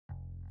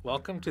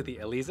Welcome to the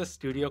Eliza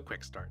Studio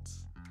Quick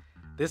Starts.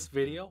 This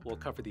video will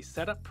cover the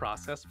setup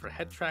process for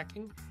head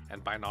tracking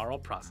and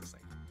binaural processing.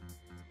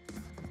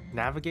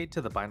 Navigate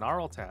to the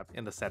Binaural tab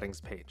in the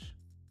Settings page.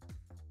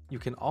 You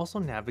can also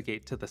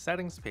navigate to the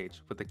Settings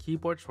page with the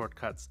keyboard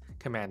shortcuts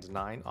Command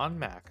 9 on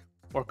Mac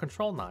or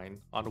Control 9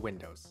 on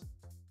Windows.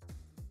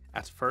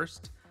 At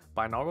first,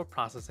 binaural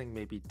processing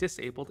may be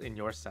disabled in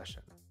your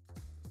session.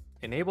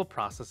 Enable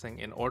processing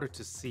in order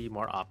to see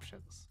more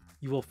options.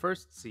 You will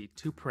first see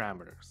two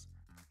parameters,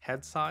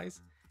 head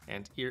size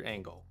and ear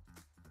angle.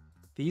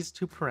 These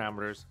two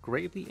parameters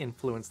greatly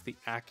influence the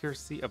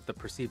accuracy of the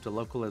perceived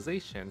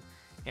localization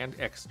and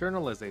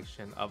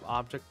externalization of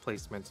object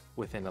placement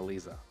within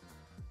Eliza.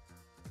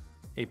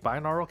 A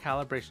binaural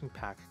calibration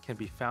pack can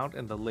be found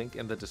in the link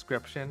in the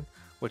description,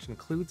 which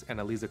includes an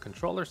Eliza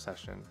controller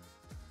session,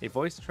 a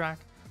voice track,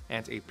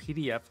 and a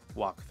PDF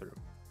walkthrough.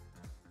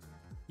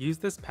 Use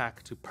this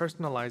pack to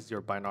personalize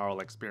your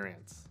binaural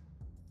experience.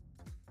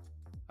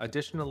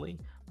 Additionally,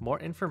 more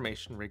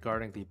information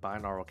regarding the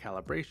binaural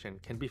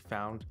calibration can be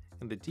found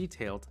in the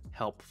detailed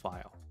help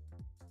file.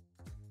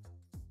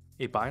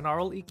 A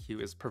binaural EQ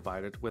is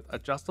provided with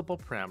adjustable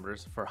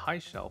parameters for high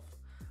shelf,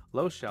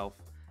 low shelf,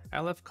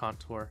 LF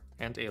contour,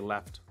 and a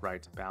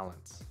left-right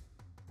balance.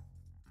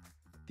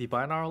 The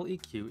binaural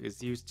EQ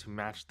is used to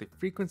match the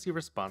frequency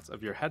response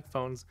of your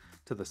headphones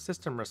to the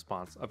system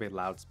response of a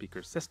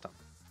loudspeaker system,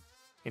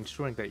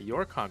 ensuring that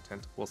your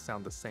content will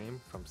sound the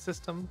same from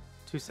system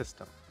to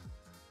system.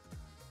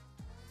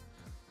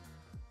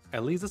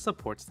 Eliza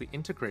supports the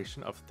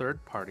integration of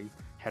third-party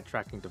head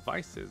tracking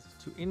devices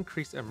to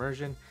increase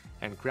immersion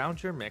and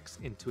ground your mix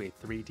into a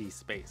 3D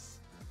space.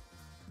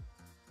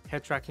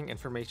 Head tracking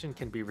information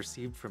can be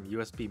received from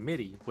USB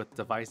MIDI with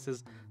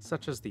devices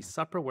such as the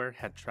Supperware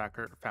head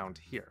tracker found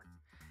here,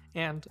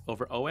 and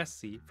over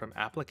OSC from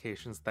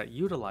applications that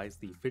utilize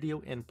the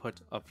video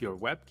input of your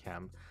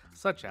webcam,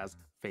 such as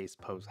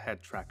FacePose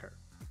Head Tracker.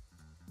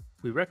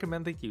 We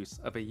recommend the use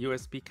of a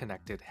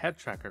USB-connected head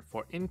tracker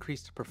for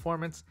increased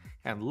performance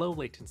and low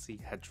latency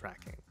head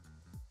tracking.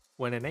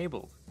 When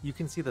enabled, you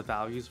can see the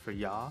values for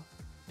yaw,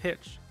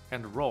 pitch,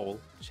 and roll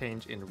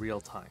change in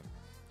real time.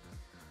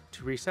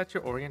 To reset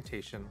your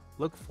orientation,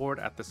 look forward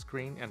at the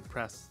screen and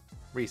press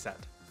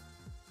Reset.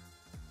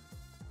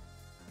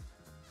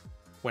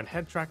 When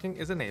head tracking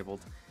is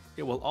enabled,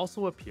 it will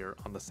also appear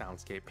on the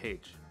Soundscape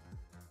page.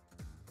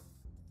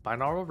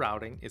 Binaural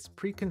routing is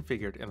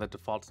pre-configured in the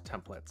default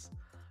templates,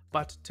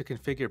 but to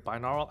configure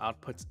binaural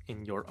outputs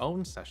in your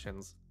own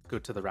sessions, go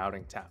to the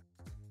Routing tab.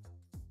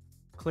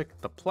 Click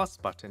the plus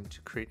button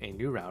to create a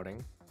new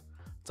routing,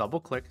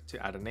 double-click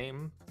to add a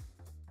name,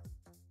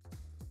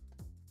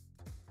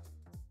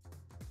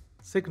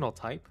 signal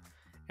type,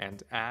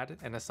 and add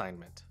an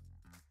assignment.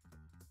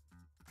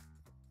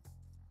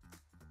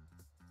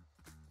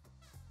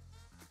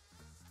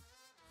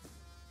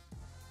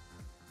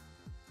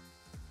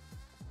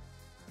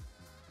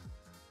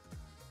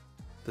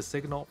 The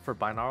signal for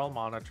binaural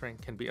monitoring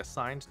can be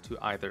assigned to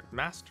either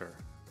master,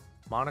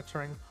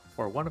 monitoring,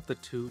 or one of the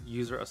two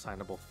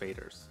user-assignable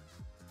faders.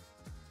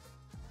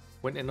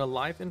 When in a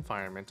live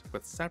environment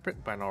with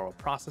separate binaural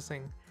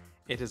processing,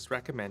 it is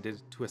recommended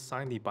to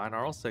assign the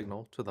binaural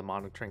signal to the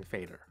monitoring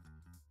fader.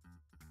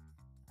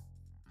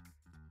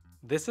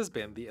 This has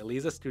been the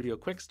Eliza Studio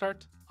Quick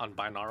Start on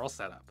binaural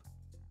setup.